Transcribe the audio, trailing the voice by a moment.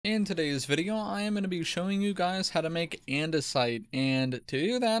In today's video, I am going to be showing you guys how to make andesite, and to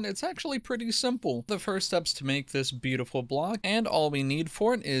do that, it's actually pretty simple. The first steps to make this beautiful block, and all we need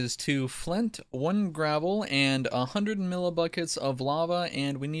for it is 2 flint, 1 gravel, and 100 millibuckets of lava,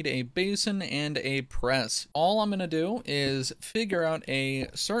 and we need a basin and a press. All I'm going to do is figure out a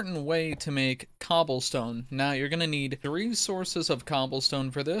certain way to make cobblestone. Now, you're going to need 3 sources of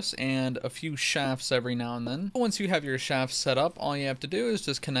cobblestone for this, and a few shafts every now and then. Once you have your shafts set up, all you have to do is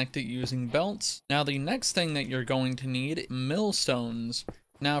just connect it using belts. Now the next thing that you're going to need, millstones.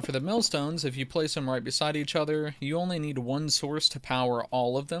 Now for the millstones, if you place them right beside each other, you only need 1 source to power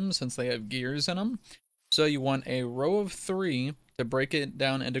all of them since they have gears in them. So you want a row of 3 to break it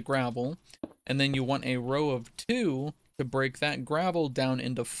down into gravel, and then you want a row of 2 to break that gravel down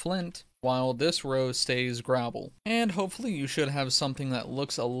into flint, while this row stays gravel. And hopefully you should have something that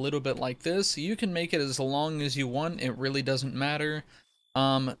looks a little bit like this. You can make it as long as you want, it really doesn't matter.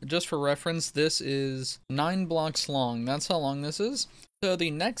 Just for reference, this is 9 blocks long. That's how long this is. So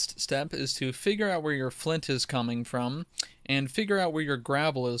the next step is to figure out where your flint is coming from and figure out where your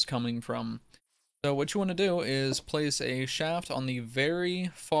gravel is coming from. So what you want to do is place a shaft on the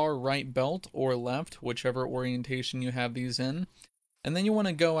very far right belt or left, whichever orientation you have these in. And then you want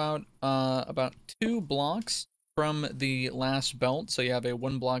to go out about 2 blocks from the last belt. So you have a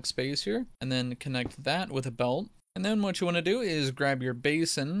 1 block space here, and then connect that with a belt. And then what you want to do is grab your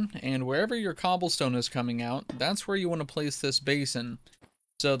basin, and wherever your cobblestone is coming out, that's where you want to place this basin.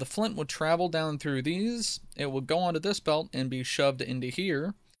 So the flint will travel down through these, it will go onto this belt and be shoved into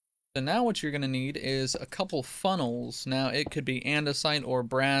here. So now what you're going to need is a couple funnels. Now it could be andesite or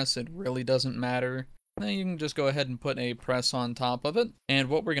brass, it really doesn't matter. Then you can just go ahead and put a press on top of it. And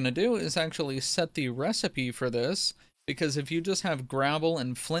what we're going to do is actually set the recipe for this, because if you just have gravel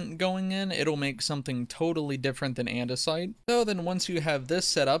and flint going in, it'll make something totally different than andesite. So then once you have this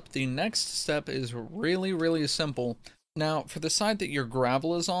set up, the next step is really simple. Now, for the side that your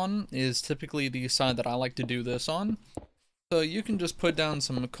gravel is on, is typically the side that I like to do this on. So you can just put down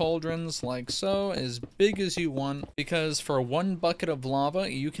some cauldrons like so, as big as you want, because for 1 bucket of lava,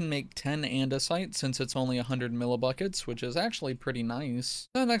 you can make 10 andesite since it's only 100 millibuckets, which is actually pretty nice.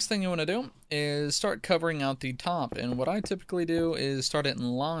 The next thing you want to do is start covering out the top, and what I typically do is start it in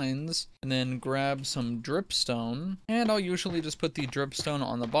lines, and then grab some dripstone, and I'll usually just put the dripstone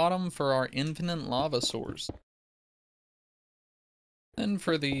on the bottom for our infinite lava source. Then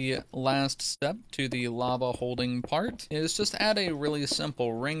for the last step to the lava holding part is just add a really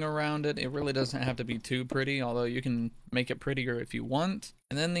simple ring around it. It really doesn't have to be too pretty, although you can make it prettier if you want.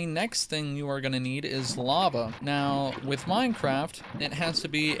 And then the next thing you are going to need is lava. Now with Minecraft, it has to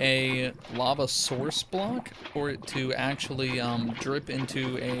be a lava source block for it to actually drip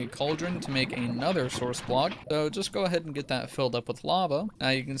into a cauldron to make another source block. So just go ahead and get that filled up with lava.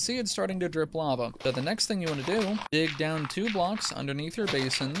 Now you can see it's starting to drip lava. So the next thing you want to do, dig down 2 blocks underneath your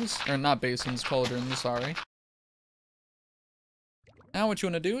basins, or not basins, cauldrons, sorry. Now what you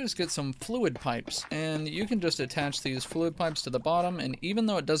want to do is get some fluid pipes, and you can just attach these fluid pipes to the bottom, and even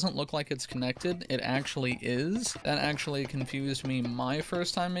though it doesn't look like it's connected, it actually is. That actually confused me my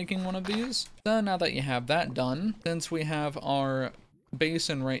first time making one of these. So now that you have that done, since we have our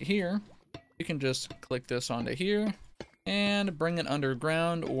basin right here, you can just click this onto here, and bring it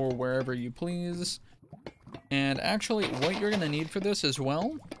underground or wherever you please. And actually, what you're going to need for this as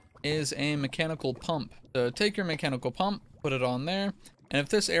well is a mechanical pump. So take your mechanical pump, put it on there, and if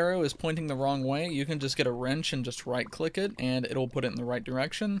this arrow is pointing the wrong way, you can just get a wrench and just right click it and it'll put it in the right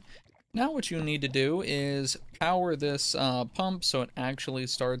direction. Now what you need to do is power this pump so it actually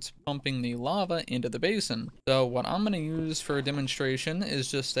starts pumping the lava into the basin. So what I'm going to use for a demonstration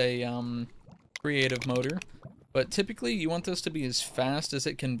is just a creative motor. But typically you want this to be as fast as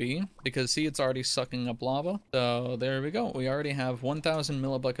it can be, because see, it's already sucking up lava. So there we go, we already have 1000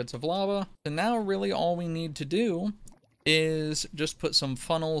 millibuckets of lava. So now really all we need to do is just put some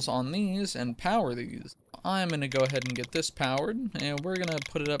funnels on these and power these. I'm going to go ahead and get this powered, and we're going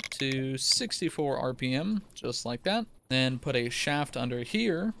to put it up to 64 RPM, just like that. Then put a shaft under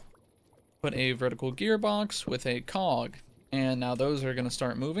here, put a vertical gearbox with a cog, and now those are going to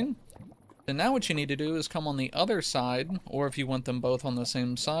start moving. And now what you need to do is come on the other side, or if you want them both on the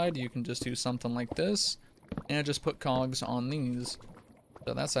same side, you can just do something like this, and just put cogs on these.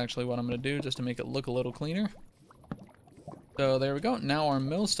 So that's actually what I'm going to do, just to make it look a little cleaner. So there we go, now our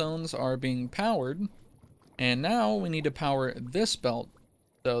millstones are being powered, and now we need to power this belt.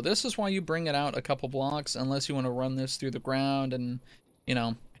 So this is why you bring it out a couple blocks, unless you want to run this through the ground and, you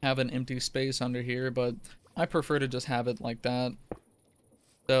know, have an empty space under here, but I prefer to just have it like that.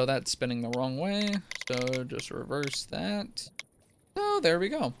 So that's spinning the wrong way, so just reverse that. So there we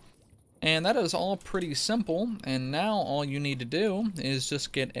go. And that is all pretty simple. And now all you need to do is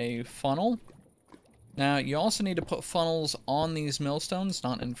just get a funnel. Now you also need to put funnels on these millstones,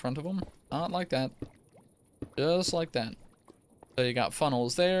 not in front of them. Not like that. Just like that. So you got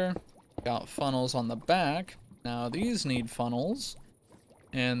funnels there. Got funnels on the back. Now these need funnels.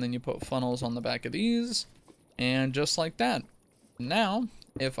 And then you put funnels on the back of these. And just like that. Now,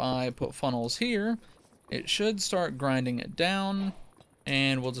 if I put funnels here, it should start grinding it down.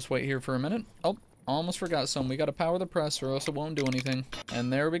 And we'll just wait here for a minute. Oh, almost forgot some. We gotta power the press or else it won't do anything.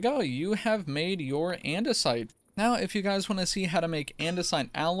 And there we go. You have made your andesite. Now, if you guys want to see how to make andesite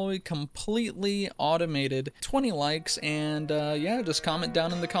alloy completely automated, 20 likes, and yeah, just comment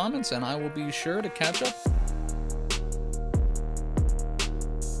down in the comments and I will be sure to catch up.